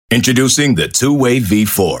Introducing the Two-Way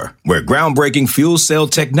V4, where groundbreaking fuel cell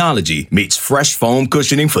technology meets fresh foam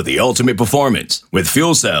cushioning for the ultimate performance. With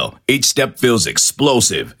Fuel Cell, each step feels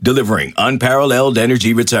explosive, delivering unparalleled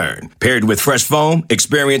energy return. Paired with fresh foam,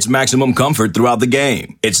 experience maximum comfort throughout the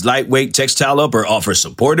game. Its lightweight textile upper offers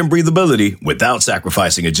support and breathability without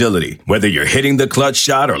sacrificing agility. Whether you're hitting the clutch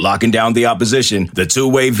shot or locking down the opposition, the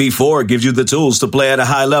Two-Way V4 gives you the tools to play at a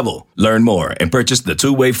high level. Learn more and purchase the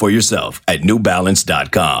Two-Way for yourself at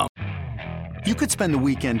newbalance.com. You could spend the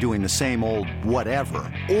weekend doing the same old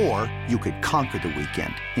whatever, or you could conquer the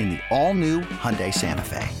weekend in the all-new Hyundai Santa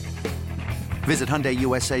Fe. Visit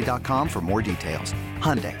HyundaiUSA.com for more details.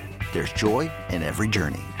 Hyundai, there's joy in every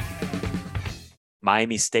journey.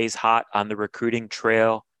 Miami stays hot on the recruiting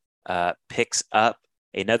trail, picks up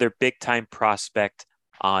another big-time prospect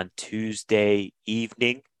on Tuesday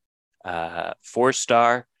evening.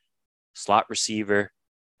 Four-star slot receiver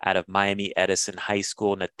out of Miami Edison High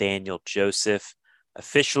School, Nathaniel Joseph,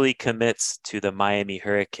 officially commits to the Miami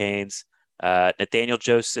Hurricanes. Nathaniel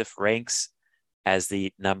Joseph ranks as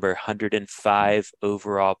the number 105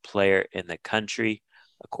 overall player in the country,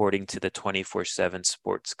 according to the 24/7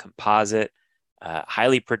 Sports Composite.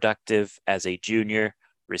 Highly productive as a junior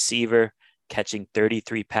receiver, catching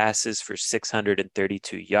 33 passes for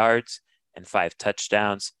 632 yards and 5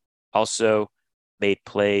 touchdowns. Also made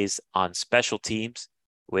plays on special teams,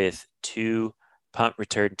 with 2 punt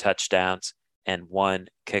return touchdowns and 1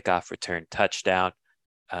 kickoff return touchdown.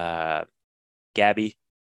 Gabby,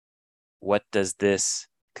 what does this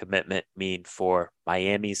commitment mean for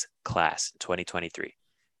Miami's class in 2023?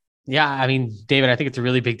 Yeah, I mean, David, I think it's a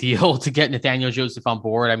really big deal to get Nathaniel Joseph on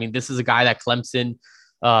board. I mean, this is a guy that Clemson,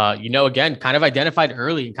 again, kind of identified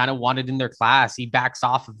early and kind of wanted in their class. He backs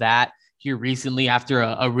off of that here recently after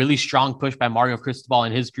a really strong push by Mario Cristobal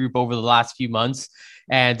and his group over the last few months.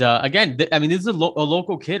 And again, this is a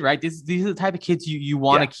local kid, right? These are the type of kids you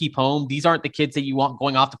want to keep home. These aren't the kids that you want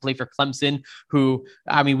going off to play for Clemson, who,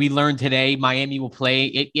 I mean, we learned today Miami will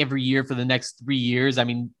play every year for the next 3 years. I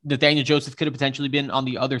mean, Nathaniel Joseph could have potentially been on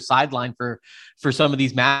the other sideline for some of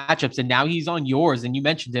these matchups, and now he's on yours. And you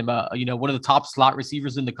mentioned him, one of the top slot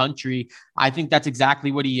receivers in the country. I think that's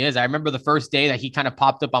exactly what he is. I remember the first day that he kind of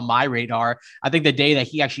popped up on my radar. I think the day that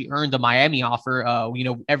he actually earned a Miami offer,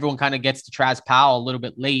 everyone kind of gets to Traz Powell a little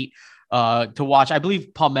bit late to watch. I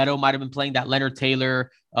believe Palmetto might have been playing that Leonard Taylor,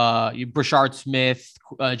 Brashard Smith,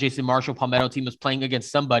 Jason Marshall, Palmetto team was playing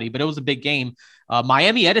against somebody, but it was a big game.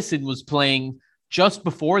 Miami Edison was playing just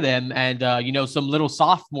before them, and some little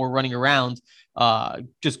sophomore running around.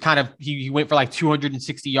 Just kind of, he went for like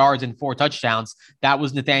 260 yards and 4 touchdowns. That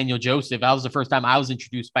was Nathaniel Joseph. That was the first time I was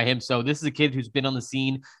introduced by him. So this is a kid who's been on the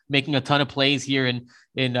scene, making a ton of plays here in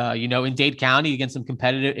Dade County against some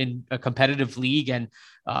competitive league. And,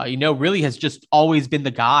 really has just always been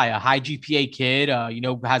the guy, a high GPA kid,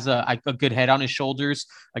 has a good head on his shoulders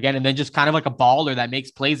again. And then just kind of like a baller that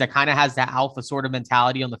makes plays, that kind of has that alpha sort of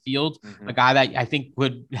mentality on the field. Mm-hmm. A guy that I think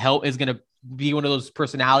would help, is going to be one of those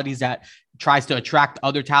personalities that tries to attract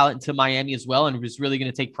other talent to Miami as well, and was really going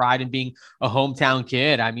to take pride in being a hometown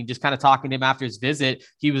kid. I mean, just kind of talking to him after his visit,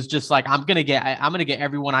 he was just like, I'm going to get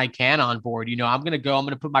everyone I can on board. I'm going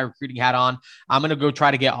to put my recruiting hat on. I'm going to go try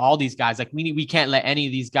to get all these guys. Like, we can't let any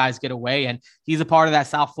of these guys get away. And he's a part of that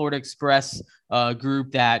South Florida Express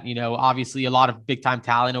group that, obviously a lot of big time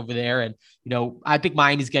talent over there. And, I think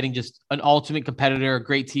Miami's getting just an ultimate competitor, a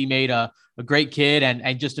great teammate, a great kid,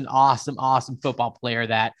 and just an awesome football player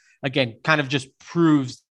that, again, kind of just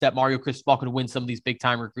proves that Mario Cristobal could win some of these big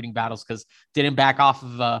time recruiting battles, because didn't back off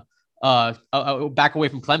of back away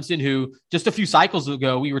from Clemson, who just a few cycles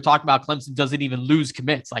ago, we were talking about Clemson doesn't even lose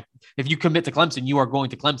commits. Like, if you commit to Clemson, you are going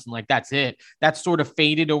to Clemson. Like, that's it. That's sort of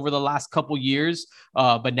faded over the last couple years.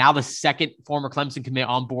 But now the second former Clemson commit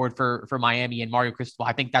on board for Miami and Mario Cristobal,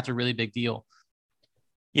 I think that's a really big deal.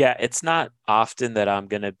 Yeah, it's not often that I'm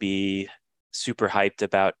going to be super hyped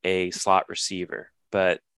about a slot receiver,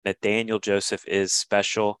 but Nathaniel Joseph is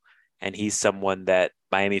special, and he's someone that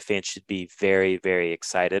Miami fans should be very, very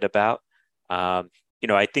excited about. I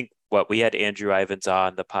think we had Andrew Ivins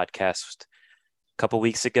on the podcast a couple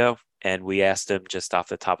weeks ago, and we asked him just off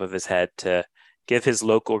the top of his head to give his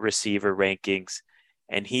local receiver rankings,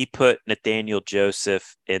 and he put Nathaniel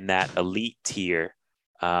Joseph in that elite tier,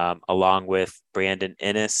 along with Brandon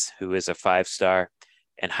Ennis, who is a 5-star,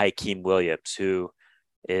 and Hakeem Williams, who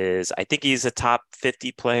is, I think he's a top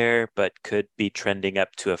 50 player, but could be trending up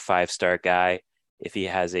to a 5-star guy if he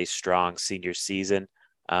has a strong senior season.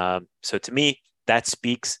 So to me, that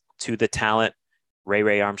speaks to the talent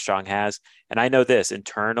Ray Armstrong has. And I know this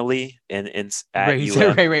internally at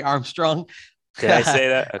Ray Armstrong. Did I say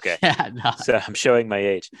that? Okay. Yeah, no. So I'm showing my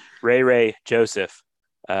age. Ray Joseph.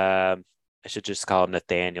 I should just call him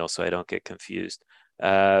Nathaniel so I don't get confused.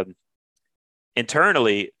 Um,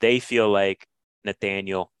 Internally, they feel like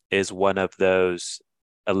Nathaniel is one of those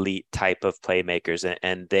elite type of playmakers,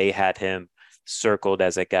 and they had him circled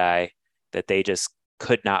as a guy that they just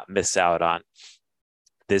could not miss out on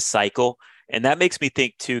this cycle. And that makes me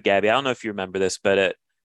think too, Gabby, I don't know if you remember this, but at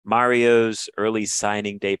Mario's early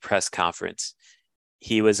signing day press conference,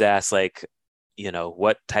 he was asked like,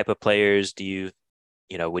 what type of players do you,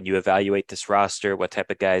 when you evaluate this roster, what type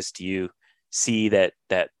of guys do you see that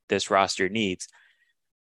this roster needs?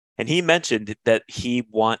 And he mentioned that he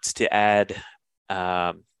wants to add,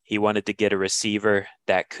 he wanted to get a receiver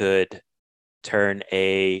that could turn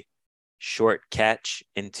a short catch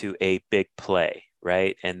into a big play,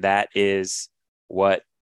 right? And that is what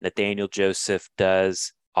Nathaniel Joseph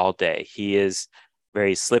does all day. He is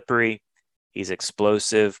very slippery. He's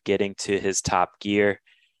explosive, getting to his top gear.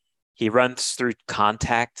 He runs through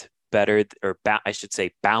contact better, or I should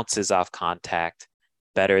say bounces off contact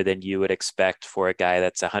better than you would expect for a guy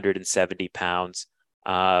that's 170 pounds.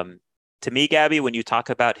 To me, Gabby, when you talk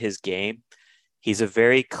about his game, he's a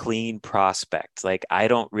very clean prospect. Like, I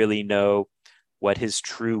don't really know what his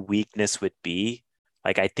true weakness would be.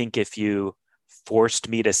 Like, I think if you forced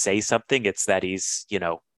me to say something, it's that he's,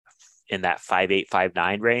 in that 5'8",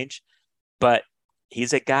 5'9" range. But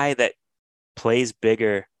he's a guy that plays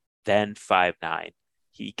bigger than 5'9".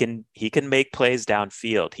 He can make plays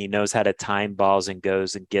downfield. He knows how to time balls and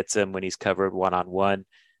goes and gets them when he's covered one-on-one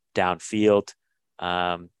downfield.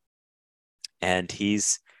 And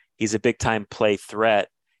he's a big time play threat.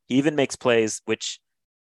 He even makes plays, which,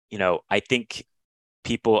 I think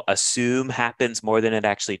people assume happens more than it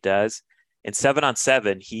actually does. In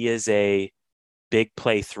 7-on-7, he is a big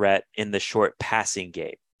play threat in the short passing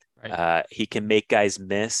game. Right. He can make guys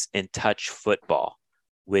miss and touch football,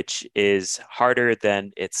 which is harder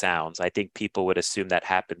than it sounds. I think people would assume that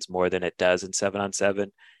happens more than it does in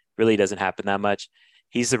 7-on-7. Really doesn't happen that much.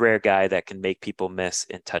 He's the rare guy that can make people miss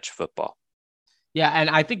and touch football. Yeah. And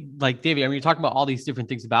I think, like, David, I mean, you're talking about all these different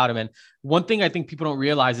things about him. And one thing I think people don't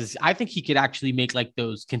realize is I think he could actually make like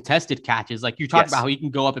those contested catches. Like, you talk about how he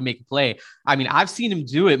can go up and make a play. I mean, I've seen him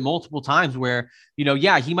do it multiple times where,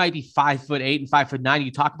 he might be 5'8" and 5'9".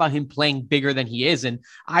 You talk about him playing bigger than he is. And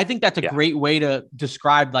I think that's a great way to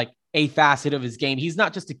describe like a facet of his game. He's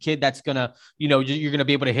not just a kid that's gonna, you're gonna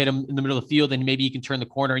be able to hit him in the middle of the field and maybe he can turn the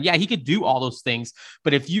corner. And yeah, he could do all those things.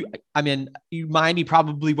 But if Miami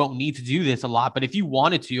probably won't need to do this a lot. But if you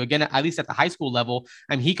wanted to, again, at least at the high school level,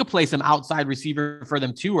 he could play some outside receiver for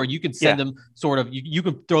them too, or you can send them sort of, you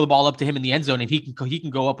can throw the ball up to him in the end zone and he can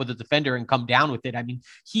go up with a defender and come down with it. I mean,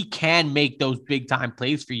 he can make those big time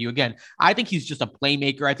plays for you. Again, I think he's just a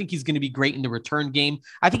playmaker. I think he's going to be great in the return game.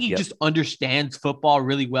 I think he just understands football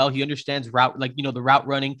really well. He understands route, like, the route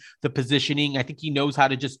running, the positioning. I think he knows how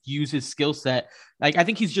to just use his skill set. Like, I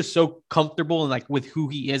think he's just so comfortable and like with who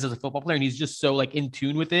he is as a football player. And he's just so like in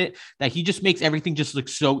tune with it that he just makes everything just look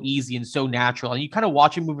so easy and so natural. And you kind of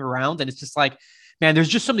watch him move around and it's just like, man, there's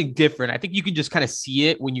just something different. I think you can just kind of see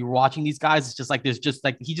it when you're watching these guys. It's just like, there's just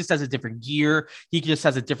like, he just has a different gear. He just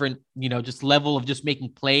has a different, just level of just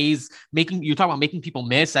making plays, you're talking about making people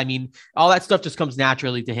miss. I mean, all that stuff just comes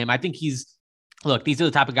naturally to him. I think look, these are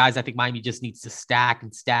the type of guys I think Miami just needs to stack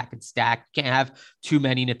and stack and stack. Can't have too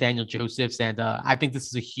many Nathaniel Josephs. And I think this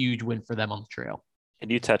is a huge win for them on the trail. And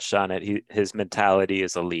you touched on it. His mentality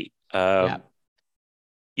is elite. Just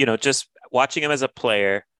watching him as a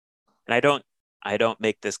player, and I don't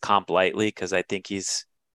make this comp lightly because I think he's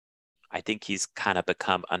kind of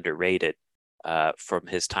become underrated from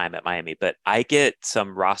his time at Miami. But I get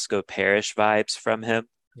some Roscoe Parrish vibes from him.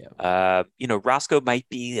 Yeah. Roscoe might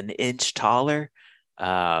be an inch taller,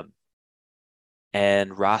 and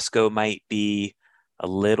Roscoe might be a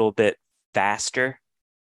little bit faster.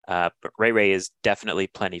 But Ray is definitely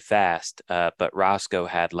plenty fast, but Roscoe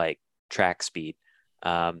had like track speed.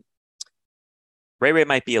 Ray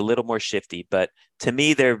might be a little more shifty, but to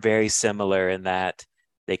me, they're very similar in that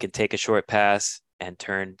they can take a short pass and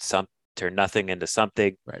turn nothing into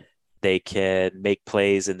something. Right. They can make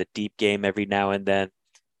plays in the deep game every now and then,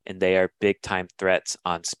 and they are big time threats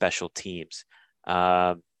on special teams.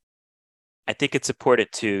 I think it's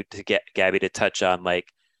important to get Gabby to touch on, like,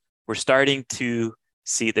 we're starting to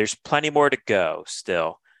see there's plenty more to go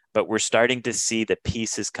still, but we're starting to see the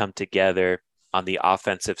pieces come together on the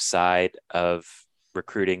offensive side of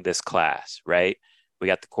recruiting this class, right? We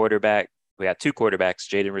got the quarterback. We got two quarterbacks,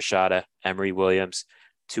 Jaden Rashada, Emory Williams,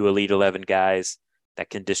 two Elite 11 guys that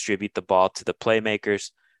can distribute the ball to the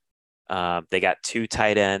playmakers. They got 2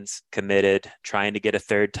 tight ends committed, trying to get a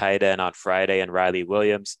 3rd tight end on Friday, and Riley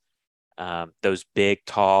Williams. Those big,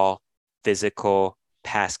 tall, physical,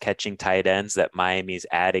 pass-catching tight ends that Miami's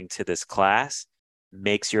adding to this class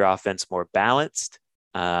makes your offense more balanced.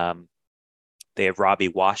 They have Robbie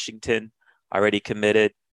Washington already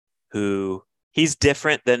committed, who he's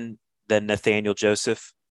different than Nathaniel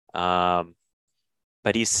Joseph.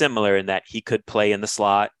 But he's similar in that he could play in the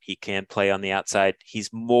slot. He can play on the outside. He's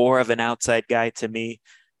more of an outside guy to me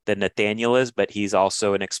than Nathaniel is, but he's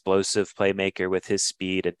also an explosive playmaker with his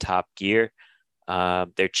speed and top gear.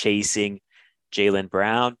 They're chasing Jaylen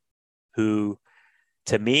Brown, who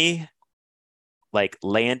to me, like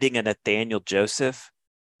landing a Nathaniel Joseph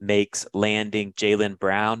makes landing Jaylen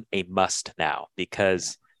Brown a must now,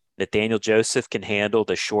 because Nathaniel Joseph can handle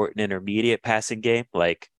the short and intermediate passing game.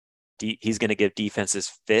 Like, he's going to give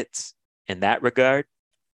defenses fits in that regard.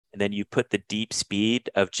 And then you put the deep speed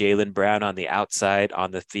of Jaylen Brown on the outside on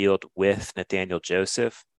the field with Nathaniel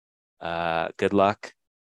Joseph. Good luck.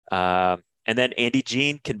 And then Andy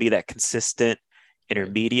Jean can be that consistent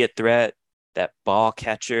intermediate threat, that ball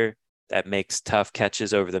catcher that makes tough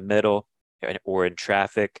catches over the middle or in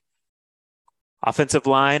traffic. Offensive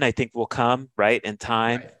line, I think, will come right in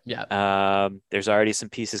time. Right. Yeah. There's already some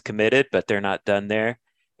pieces committed, but they're not done there.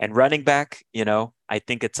 And running back, I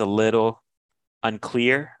think it's a little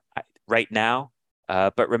unclear right now.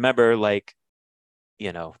 But remember,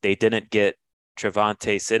 they didn't get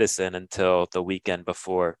Trevante Citizen until the weekend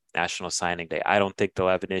before National Signing Day. I don't think they'll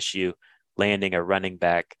have an issue landing a running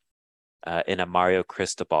back in a Mario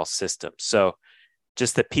Cristobal system. So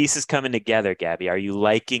just the pieces coming together, Gabby. Are you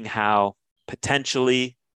liking how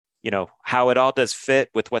potentially, how it all does fit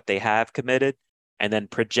with what they have committed, and then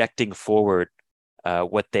projecting forward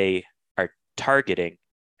what they are targeting,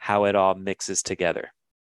 how it all mixes together?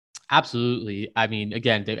 Absolutely. I mean,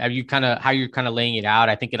 again, how you're kind of laying it out,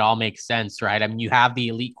 I think it all makes sense, right? I mean, you have the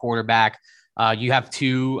elite quarterback. You have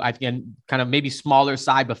 2, again, kind of maybe smaller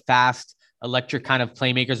side, but fast, electric kind of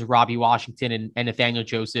playmakers, Robbie Washington and Nathaniel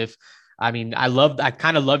Joseph. I mean, I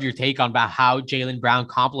kind of love your take on about how Jaylen Brown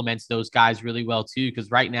complements those guys really well too.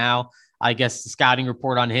 Because right now, I guess the scouting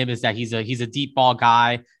report on him is that he's a deep ball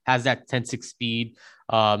guy, has that 10-6 speed.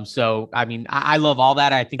 So I mean, I love all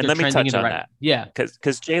that. I think and they're let me trending touch in the on right. that. Yeah,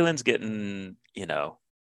 because Jaylen's getting,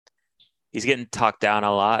 he's getting talked down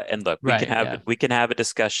a lot. And look, we can have a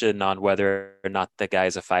discussion on whether or not the guy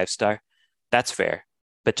is a 5-star. That's fair.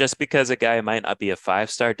 But just because a guy might not be a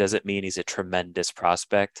 5-star doesn't mean he's a tremendous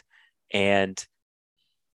prospect. And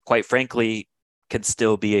quite frankly, can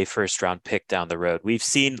still be a first-round pick down the road. We've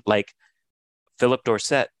seen, Philip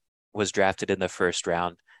Dorsett was drafted in the first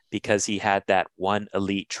round because he had that one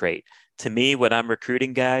elite trait. To me, when I'm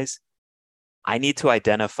recruiting guys, I need to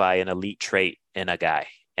identify an elite trait in a guy.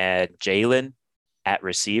 And Jaylen at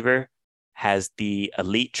receiver has the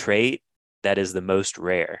elite trait that is the most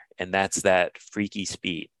rare, and that's that freaky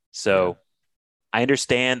speed. So I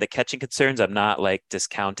understand the catching concerns. I'm not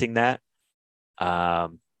discounting that.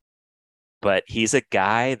 But he's a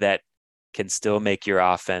guy that can still make your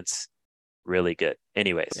offense really good.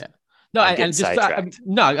 Anyways. Yeah. No, and just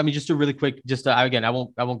just a really quick, again, I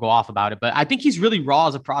won't go off about it, but I think he's really raw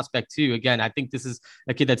as a prospect too. Again, I think this is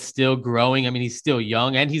a kid that's still growing. I mean, he's still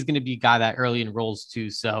young, and he's going to be a guy that early enrolls too.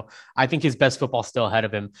 So I think his best football still ahead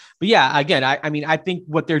of him. But yeah, again, I think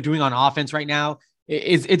what they're doing on offense right now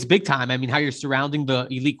it's big time. I mean, how you're surrounding the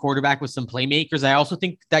elite quarterback with some playmakers. I also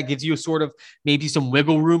think that gives you a sort of maybe some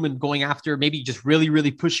wiggle room and going after maybe just really,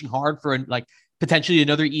 really pushing hard for potentially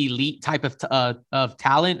another elite type of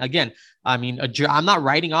talent. Again, I mean, I'm not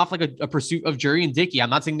writing off a pursuit of Jurrion Dickey.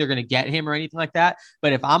 I'm not saying they're going to get him or anything like that.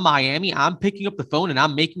 But if I'm Miami, I'm picking up the phone and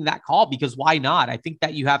I'm making that call, because why not? I think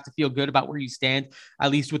that you have to feel good about where you stand,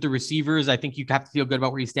 at least with the receivers. I think you have to feel good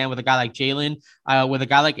about where you stand with a guy like Jaylen, with a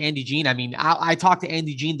guy like Andy Jean. I mean, I talked to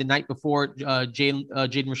Andy Jean the night before Jaden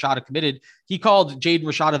Rashada committed. He called Jaden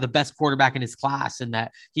Rashada the best quarterback in his class, and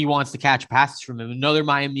that he wants to catch passes from him. Another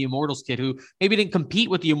Miami Immortals kid who maybe didn't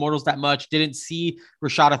compete with the Immortals that much, didn't see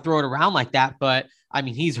Rashada throw it around like that, but I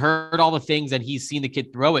mean, he's heard all the things and he's seen the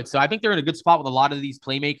kid throw it. So I think they're in a good spot with a lot of these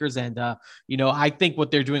playmakers. And, I think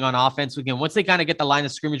what they're doing on offense, again, once they kind of get the line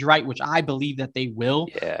of scrimmage right, which I believe that they will,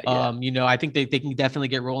 I think they can definitely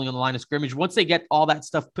get rolling on the line of scrimmage. Once they get all that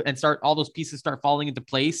stuff and all those pieces start falling into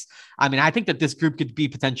place, I mean, I think that this group could be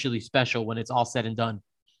potentially special when it's all said and done.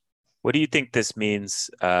 What do you think this means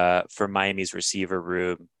for Miami's receiver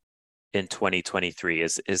room in 2023?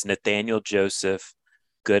 Is Nathaniel Joseph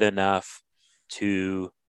good enough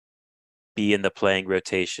to be in the playing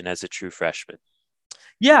rotation as a true freshman?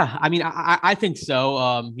 Yeah, I mean, I think so.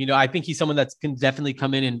 I think he's someone that can definitely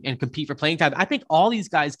come in and compete for playing time. I think all these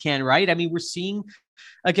guys can, right? I mean, we're seeing,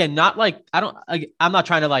 again, I'm not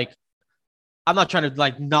trying to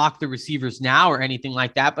like knock the receivers now or anything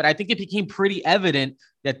like that, but I think it became pretty evident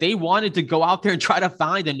that they wanted to go out there and try to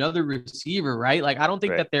find another receiver, right? Like, I don't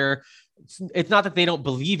think that it's not that they don't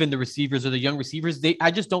believe in the receivers or the young receivers.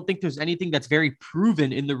 I just don't think there's anything that's very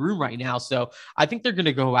proven in the room right now. So I think they're going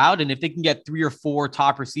to go out, and if they can get 3 or 4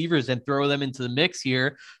 top receivers and throw them into the mix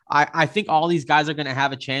here, I think all these guys are going to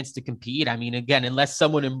have a chance to compete. I mean, again, unless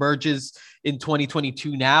someone emerges in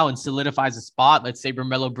 2022 now and solidifies a spot, let's say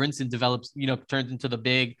Romello Brinson develops, turns into the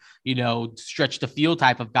big, stretch the field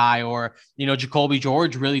type of guy, or, Jacoby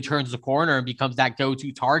George really turns the corner and becomes that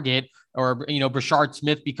go-to target, or, Brashard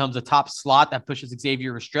Smith becomes a top slot that pushes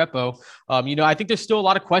Xavier Restrepo. I think there's still a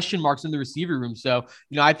lot of question marks in the receiver room. So,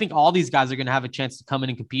 I think all these guys are going to have a chance to come in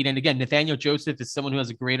and compete. And again, Nathaniel Joseph is someone who has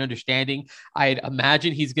a great understanding. I'd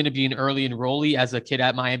imagine he's going to be an early enrollee as a kid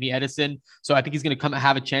at Miami Edison. So I think he's going to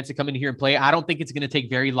have a chance to come in here and play. I don't think it's going to take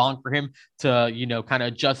very long for him to, kind of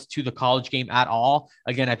adjust to the college game at all.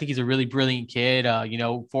 Again, I think he's a really brilliant kid,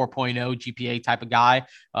 4.0 GPA type of guy.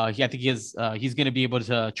 I think he's going to be able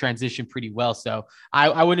to transition pretty well. So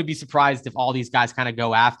I wouldn't be surprised if all these guys kind of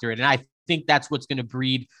go after it. And I think that's what's going to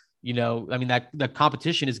breed, that the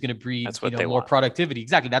competition is going to breed more productivity.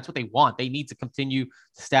 Exactly. That's what they want. They need to continue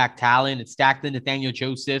to stack talent and stack the Nathaniel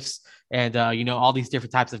Josephs and, all these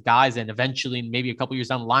different types of guys. And eventually, maybe a couple years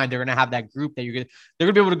down the line, they're going to have that group that they're going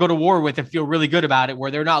to be able to go to war with and feel really good about it,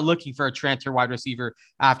 where they're not looking for a transfer wide receiver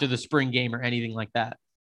after the spring game or anything like that.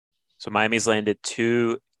 So Miami's landed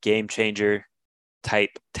 2 game changer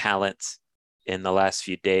type talents in the last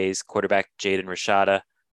few days: quarterback Jaden Rashada,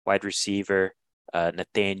 wide receiver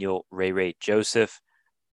Nathaniel Ray Joseph.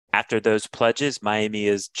 After those pledges, Miami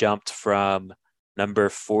has jumped from number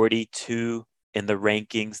 42 in the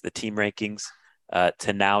rankings, the team rankings,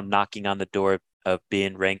 to now knocking on the door of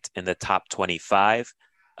being ranked in the top 25.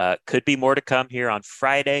 Could be more to come here on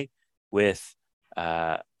Friday with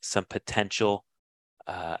some potential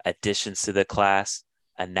additions to the class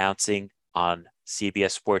announcing on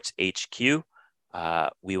CBS Sports HQ.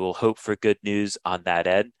 We will hope for good news on that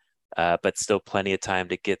end, but still plenty of time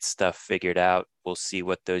to get stuff figured out. We'll see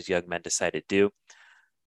what those young men decide to do.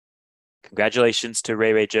 Congratulations to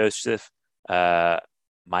Ray Joseph.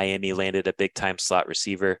 Miami landed a big-time slot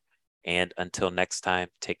receiver. And until next time,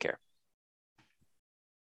 take care.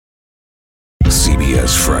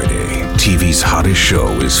 CBS Friday. TV's hottest show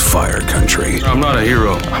is Fire Country. I'm not a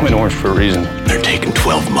hero. I'm in orange for a reason. They're taking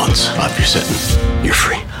 12 months off your sentence. You're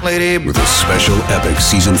free. Lady, with a special epic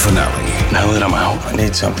season finale. Now that I'm out, I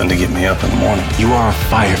need something to get me up in the morning. You are a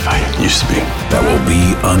firefighter. Used to be. That will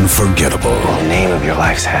be unforgettable. In the name of your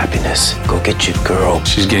life's happiness, go get your girl.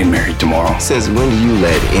 She's getting married tomorrow. Says, when do you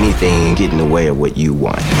let anything get in the way of what you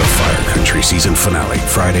want? The Fire Country season finale,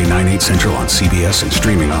 Friday, 9/8 Central on CBS and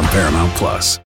streaming on Paramount+.